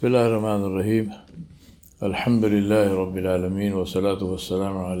بسم الله الرحمن الرحيم الحمد لله رب العالمين والصلاة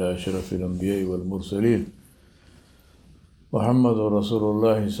والسلام على أشرف الأنبياء والمرسلين محمد رسول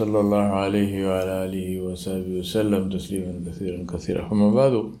الله صلى الله عليه وعلى آله وصحبه وسلم تسليما كثيرا أما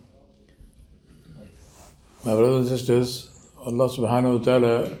بعد. My brothers and sisters, Allah subhanahu wa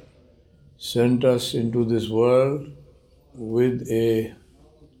ta'ala sent us into this world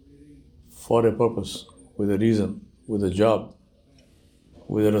for a purpose, with a reason, with a job,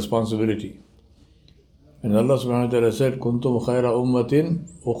 with a responsibility. And Allah subhanahu wa ta'ala said, كُنْتُمْ خَيْرَ أُمَّةٍ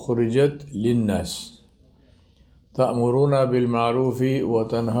أُخْرِجَتْ لِلنَّاسِ تَأْمُرُونَ بِالْمَعْرُوفِ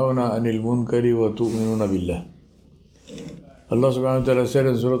وَتَنْهَوْنَ عَنِ الْمُنْكَرِ وَتُؤْمِنُونَ بِاللَّهِ. Allah subhanahu wa ta'ala said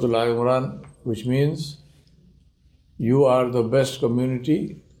in Surah Al-Imran, which means, you are the best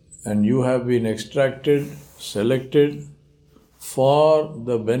community and you have been extracted, selected for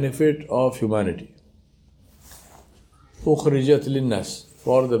the benefit of humanity. أُخْرِجَتْ لِلنَّاسِ,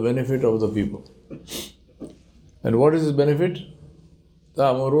 for the benefit of the people. And what is this benefit?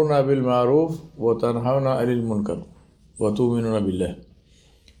 تَأْمُرُونَ بِالْمَعْرُوفِ وَتَنْهَوْنَ عَنِ الْمُنْكَرِ وَتُؤْمِنُونَ بِاللَّهِ.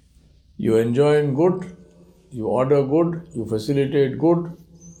 You enjoin good, you order good, you facilitate good,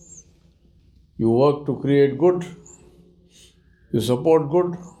 you work to create good, you support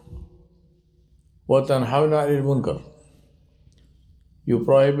good. وَتَنْهَوْنَ عَنِ الْمُنْكَرِ. You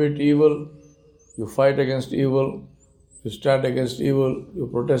prohibit evil, you fight against evil, you stand against evil, you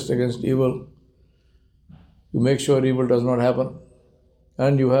protest against evil, you make sure evil does not happen,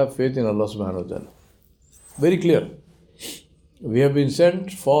 and you have faith in Allah subhanahu wa ta'ala. Very clear. We have been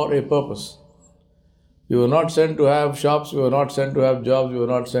sent for a purpose. We were not sent to have shops, we were not sent to have jobs, we were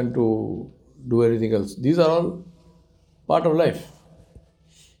not sent to do anything else. These are all part of life.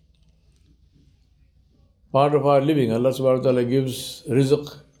 Part of our living. Allah subhanahu wa ta'ala gives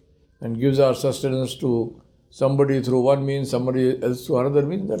rizq and gives our sustenance to somebody through one means, somebody else through another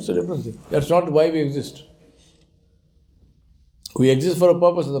means. That's a different thing. That's not why we exist. We exist for a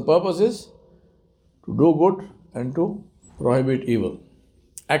purpose, and the purpose is to do good and to prohibit evil.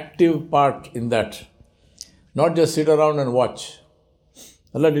 Active part in that. Not just sit around and watch.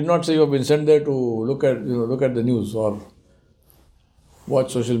 Allah did not say you have been sent there to look at the news or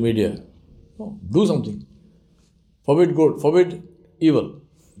watch social media. No, do something. Forbid good, forbid evil.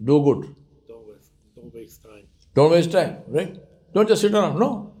 Do good. Don't waste time. Don't waste time, right? Don't just sit around,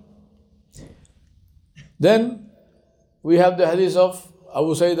 no. Then we have the hadith of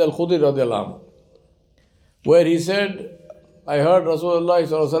Abu Sa'id al-Khudri radiallahu anhu, where he said, I heard Rasulullah sallallahu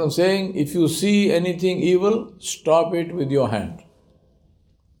alaihi wasallam saying, if you see anything evil, stop it with your hand.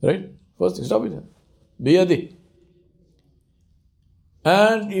 Right? First thing, stop it. Biyadi.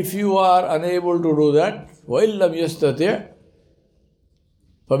 And if you are unable to do that, وَإِلَّمْ يَسْتَطِعْ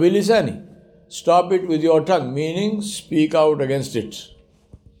فَبِلِسَانِ, stop it with your tongue, meaning speak out against it.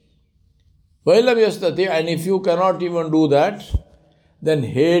 وَإِلَّمْ يَسْتَطِعْ, and if you cannot even do that, then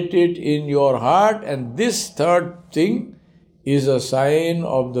hate it in your heart. And this third thing is a sign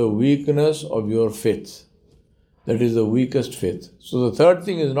of the weakness of your faith. That is the weakest faith. So the third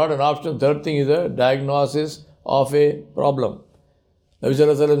thing is not an option. Third thing is a diagnosis of a problem. Nabi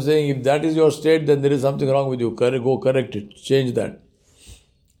Sallallahu Alaihi Wasallam is saying, if that is your state, then there is something wrong with you. Go correct it. Change that.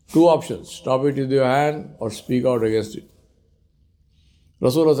 Two options. Stop it with your hand or speak out against it.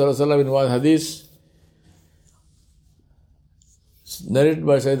 Rasulullah Sallallahu Alaihi Wasallam in one hadith, narrated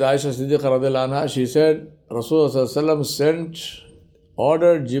by Sayyidah Aisha Siddiqa radiallahu anha, she said, Rasulullah Sallallahu Alaihi Wasallam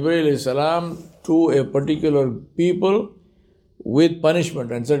ordered Jibreel alayhi salam to a particular people with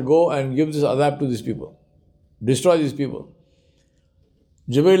punishment and said, go and give this adab to these people. Destroy these people.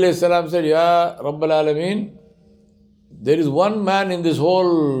 Jibreel alayhi salam said, Ya Rabbal Alameen, there is one man in this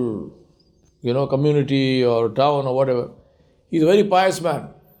whole, community or town or whatever. He's a very pious man.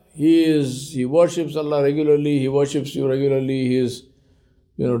 He worships Allah regularly, he worships you regularly, he is,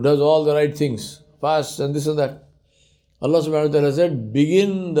 does all the right things, fasts and this and that. Allah subhanahu wa ta'ala said,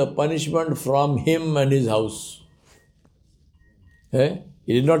 begin the punishment from him and his house. He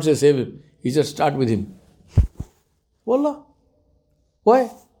did not say save him. He said start with him. Wallah. Why?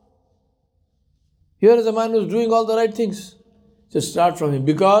 Here is a man who is doing all the right things. Just start from him.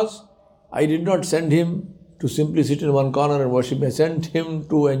 Because I did not send him to simply sit in one corner and worship. I sent him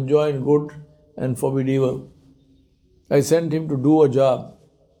to enjoin good and forbid evil. I sent him to do a job.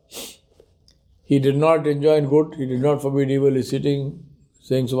 He did not enjoin good, he did not forbid evil. He is sitting,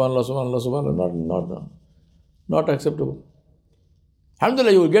 saying Subhanallah, Subhanallah, Subhanallah. Not acceptable.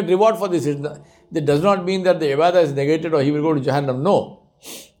 Alhamdulillah, you will get reward for this. That does not mean that the ibadah is negated or he will go to Jahannam. No.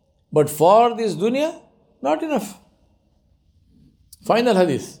 But for this dunya, not enough. Final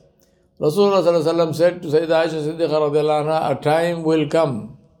hadith. Rasulullah sallallahu alaihi wasallam said to Sayyidah Aisha Siddiqa radiallahu anha, a time will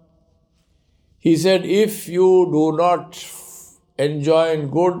come He said, if you do not enjoin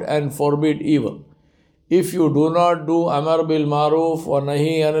good and forbid evil, if you do not do Amar bil Maruf or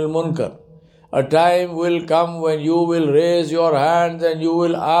Nahi Anil Munkar, a time will come when you will raise your hands and you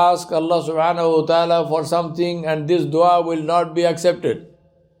will ask Allah subhanahu wa ta'ala for something, and this dua will not be accepted.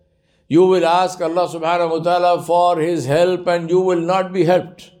 You will ask Allah subhanahu wa ta'ala for His help and you will not be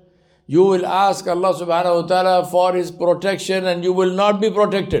helped. You will ask Allah subhanahu wa ta'ala for His protection and you will not be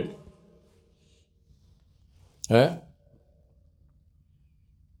protected.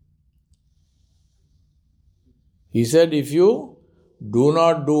 He said, if you do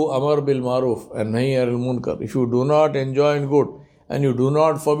not do Amar bil Maruf and Nahi Anil Munkar, if you do not enjoin good and you do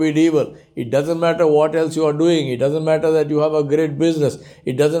not forbid evil, it doesn't matter what else you are doing. It doesn't matter that you have a great business.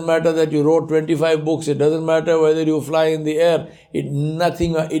 It doesn't matter that you wrote 25 books. It doesn't matter whether you fly in the air. Not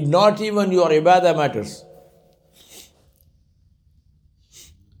even your ibadah matters.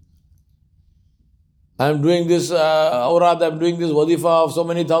 I am doing this awrad, I am doing this wadifa of so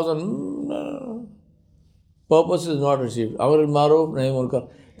many thousand. Purpose is not achieved. Amar bil Maruf, Nahi Munkar.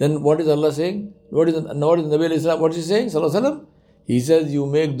 Then what is Allah saying? What is Nabi Islam? What is he saying? Sallallahu Alaihi Wasallam? He says, you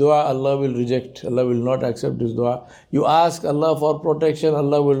make dua, Allah will reject. Allah will not accept this dua. You ask Allah for protection,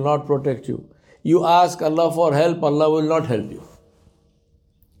 Allah will not protect you. You ask Allah for help, Allah will not help you.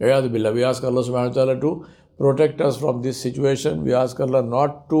 We ask Allah subhanahu wa ta'ala to protect us from this situation. We ask Allah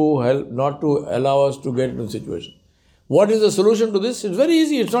not to allow us to get into the situation. What is the solution to this? It's very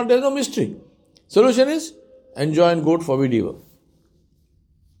easy. There's no mystery. Solution is, enjoin good, forbid evil.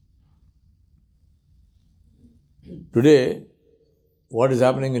 Today, what is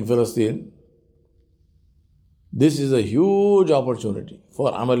happening in Palestine, this is a huge opportunity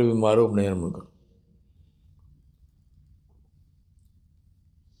for Amal bil Maruf Nahi Anil Munkar.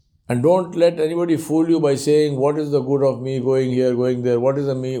 And don't let anybody fool you by saying, what is the good of me going here, going there? What is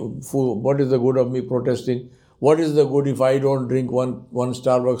the good of me protesting? What is the good if I don't drink one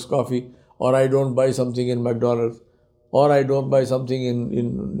Starbucks coffee, or I don't buy something in McDonald's, or I don't buy something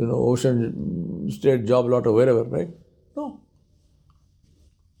in Ocean State Job Lot or wherever, right? No.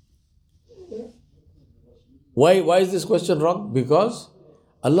 Why is this question wrong? Because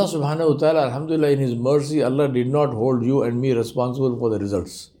Allah subhanahu wa ta'ala, alhamdulillah, in His mercy, Allah did not hold you and me responsible for the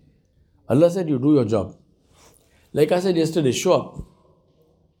results. Allah said, you do your job. Like I said yesterday, show up.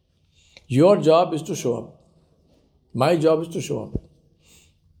 Your job is to show up. My job is to show up.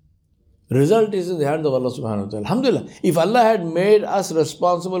 Result is in the hands of Allah subhanahu wa ta'ala. Alhamdulillah. If Allah had made us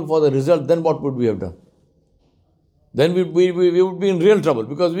responsible for the result, then what would we have done? Then we would be in real trouble,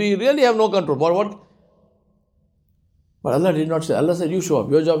 because we really have no control. But Allah did not say. Allah said, you show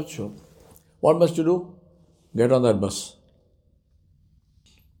up. Your job is to show up. What must you do? Get on that bus.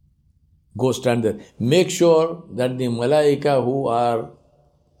 Go stand there. Make sure that the malaika who are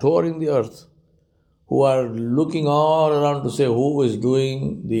touring the earth, who are looking all around to say who is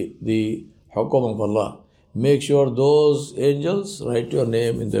doing the hukum of Allah, make sure those angels write your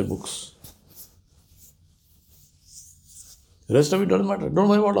name in their books. The rest of it doesn't matter. Don't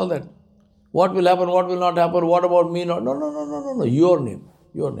worry about all that. What will happen, what will not happen, what about me? No. Your name.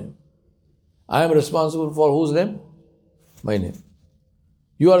 Your name. I am responsible for whose name? My name.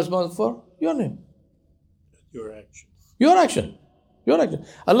 You are responsible for your name. Your action. Your action. Your action.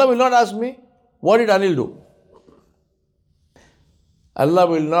 Allah will not ask me, what did Anil do? Allah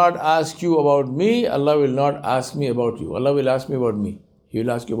will not ask you about me. Allah will not ask me about you. Allah will ask me about me. He will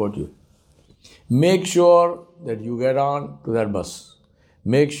ask you about you. Make sure that you get on to that bus.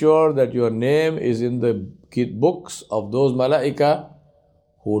 Make sure that your name is in the books of those malaika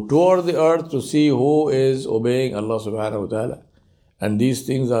who tour the earth to see who is obeying Allah subhanahu wa ta'ala. And these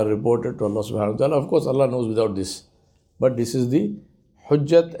things are reported to Allah subhanahu wa ta'ala. Of course, Allah knows without this. But this is the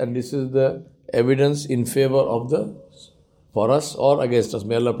hujjat and this is the evidence in favor of for us or against us.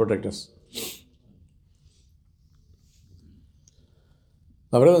 May Allah protect us.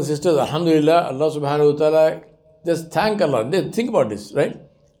 My brothers and sisters, alhamdulillah, Allah subhanahu wa ta'ala, just thank Allah. Think about this, right?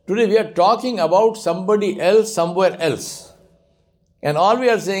 Today we are talking about somebody else, somewhere else. And all we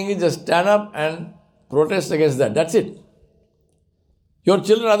are saying is just stand up and protest against that. That's it. Your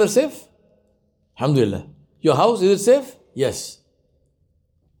children, are they safe? Alhamdulillah. Your house, is it safe? Yes.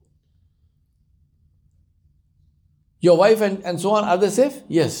 Your wife and so on, are they safe?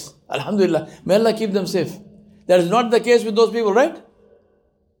 Yes. Alhamdulillah. May Allah keep them safe. That is not the case with those people, right?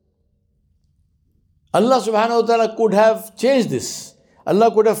 Allah subhanahu wa ta'ala could have changed this.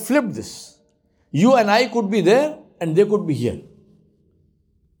 Allah could have flipped this. You and I could be there and they could be here.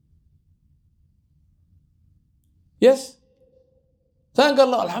 Yes? Thank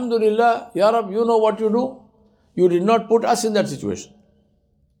Allah. Alhamdulillah. Ya Rab, you know what you do. You did not put us in that situation.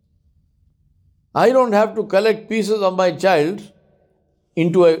 I don't have to collect pieces of my child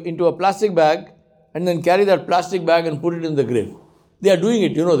into a plastic bag and then carry that plastic bag and put it in the grave. They are doing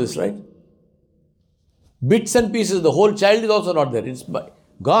it, you know this, right? Bits and pieces, the whole child is also not there. It's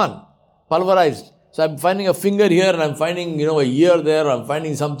gone, pulverized. So I'm finding a finger here and I'm finding, a ear there, I'm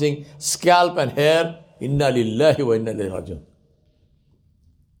finding something, scalp and hair. Inna lillahi wa inna ilayhi rajiun.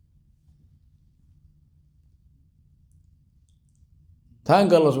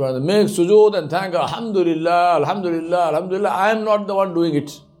 Thank Allah subhanahu wa ta'ala. Make sujood and thank Alhamdulillah, Alhamdulillah, Alhamdulillah. I am not the one doing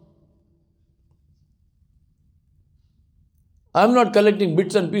it. I am not collecting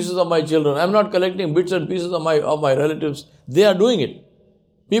bits and pieces of my children. I am not collecting bits and pieces of my relatives. They are doing it.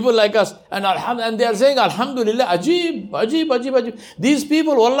 People like us, and they are saying Alhamdulillah, Ajib, Ajib, Ajib, Ajib. These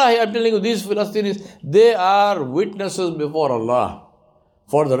people, wallahi, I am telling you, these Philistinese, they are witnesses before Allah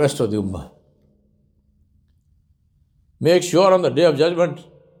for the rest of the Ummah. Make sure on the Day of Judgment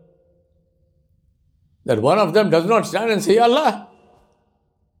that one of them does not stand and say, Allah,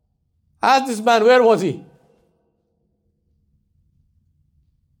 ask this man, where was he?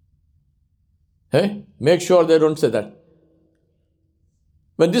 Hey, make sure they don't say that.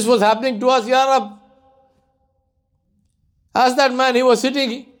 When this was happening to us, Ya Rab, ask that man, he was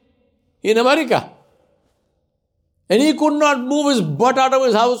sitting in America. And he could not move his butt out of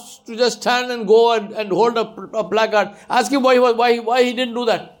his house to just stand and go and hold a placard. Ask him why he didn't do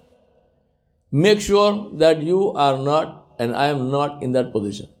that. Make sure that you are not and I am not in that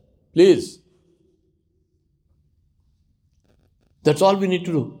position. Please. That's all we need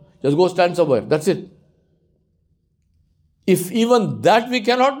to do. Just go stand somewhere. That's it. If even that we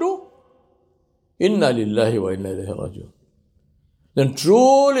cannot do, inna lillahi wa inna ilayhi rajiun. Then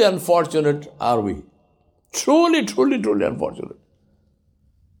truly unfortunate are we. Truly, truly, truly unfortunate.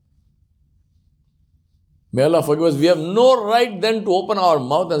 May Allah forgive us. We have no right then to open our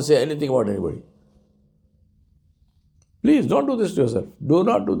mouth and say anything about anybody. Please don't do this to yourself. Do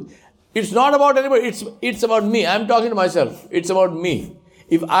not do this. It's not about anybody. It's about me. I'm talking to myself. It's about me.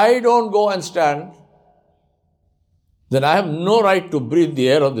 If I don't go and stand, then I have no right to breathe the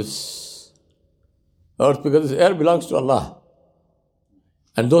air of this earth because this air belongs to Allah.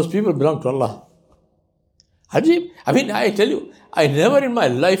 And those people belong to Allah. Ajib, I tell you, I never in my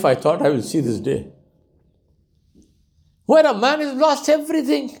life I thought I will see this day. Where a man has lost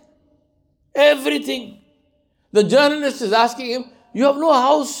everything. Everything. The journalist is asking him, you have no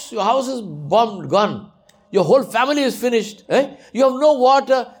house, your house is bombed, gone. Your whole family is finished. You have no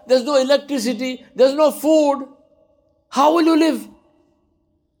water, there's no electricity, there's no food. How will you live?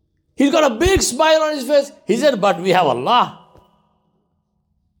 He's got a big smile on his face. He said, but we have Allah.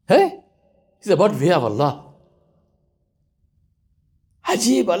 He said, but we have Allah.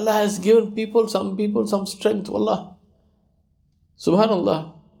 Ajib, Allah has given some people some strength, Allah.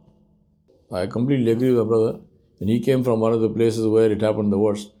 Subhanallah. I completely agree with my brother. And he came from one of the places where it happened the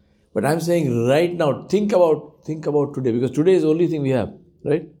worst. But I'm saying right now, think about today, because today is the only thing we have,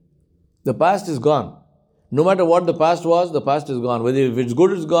 right? The past is gone. No matter what the past was, the past is gone. Whether if it's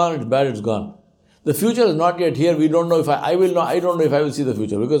good, it's gone, it's bad, it's gone. The future is not yet here. We don't know if I don't know if I will see the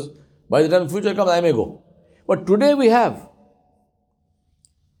future, because by the time the future comes, I may go. But today we have.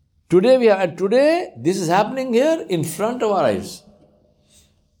 And today, this is happening here in front of our eyes.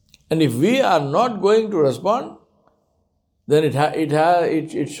 And if we are not going to respond, then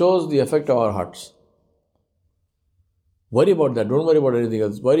it shows the effect of our hearts. Worry about that. Don't worry about anything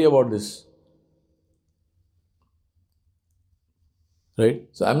else. Worry about this. Right?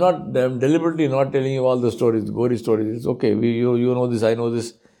 So I'm deliberately not telling you all the stories, the gory stories. It's okay. You know this, I know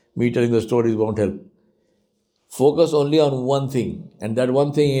this. Me telling the stories won't help. Focus only on one thing. And that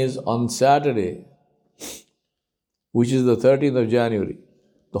one thing is on Saturday, which is the 13th of January,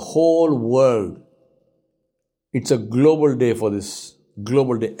 the whole world, it's a global day for this.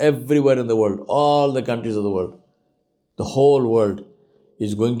 Global day. Everywhere in the world. All the countries of the world. The whole world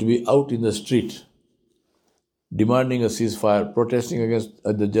is going to be out in the street, demanding a ceasefire, protesting against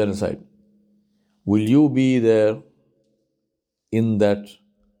the genocide. Will you be there in that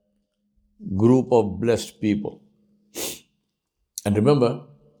group of blessed people? And remember,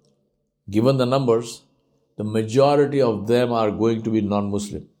 given the numbers, the majority of them are going to be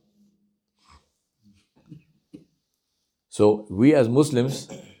non-Muslim. So we as Muslims,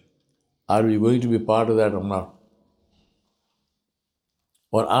 are we going to be part of that or not?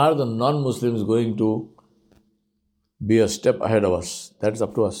 Or are the non-Muslims going to be a step ahead of us? That's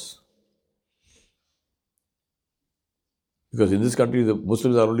up to us. Because in this country, the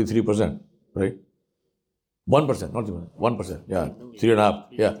Muslims are only 3%, right? 1%, not 3%, 1%, yeah, 3.5,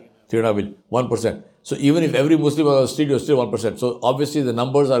 yeah, 3.5 million, 1%. So even if every Muslim on the street is still 1%, so obviously the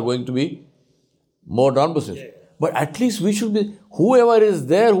numbers are going to be More non-Muslims. But at least we should be, whoever is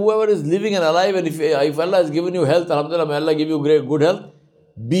there, whoever is living and alive, and if Allah has given you health, alhamdulillah, may Allah give you great good health,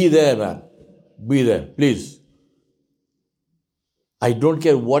 be there, man. Be there, please. I don't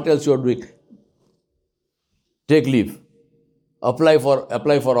care what else you are doing. Take leave. Apply for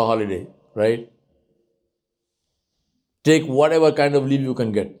a holiday, right? Take whatever kind of leave you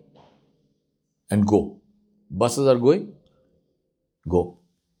can get and go. Buses are going? Go.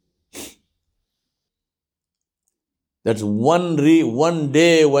 That's one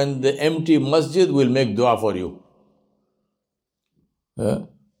day when the empty masjid will make dua for you.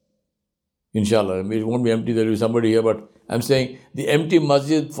 Inshallah. It won't be empty, there will be somebody here, but I'm saying the empty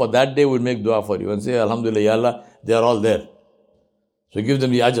masjid for that day will make dua for you and say, Alhamdulillah, Ya Allah, they are all there. So give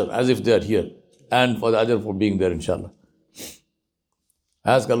them the ajr as if they are here. And for the ajr for being there, inshallah.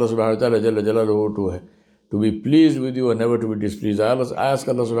 Ask Allah subhanahu wa ta'ala Jalla Jalaluhu to be pleased with you and never to be displeased. Ask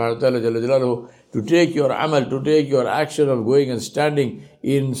Allah subhanahu wa ta'ala Jalla Jalaluhu to take your amal, to take your action of going and standing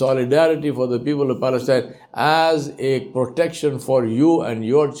in solidarity for the people of Palestine as a protection for you and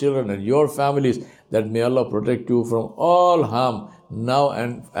your children and your families, that may Allah protect you from all harm now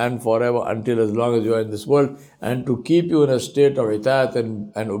and forever, until as long as you are in this world, and to keep you in a state of itaat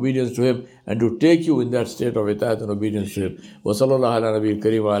and obedience to Him, and to take you in that state of itaat and obedience to Him. Wa sallallahu ala nabiyil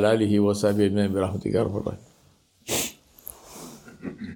kareem wa ala alihi wa sahbihi ajma'in bi rahmatika ya rabbal alamin.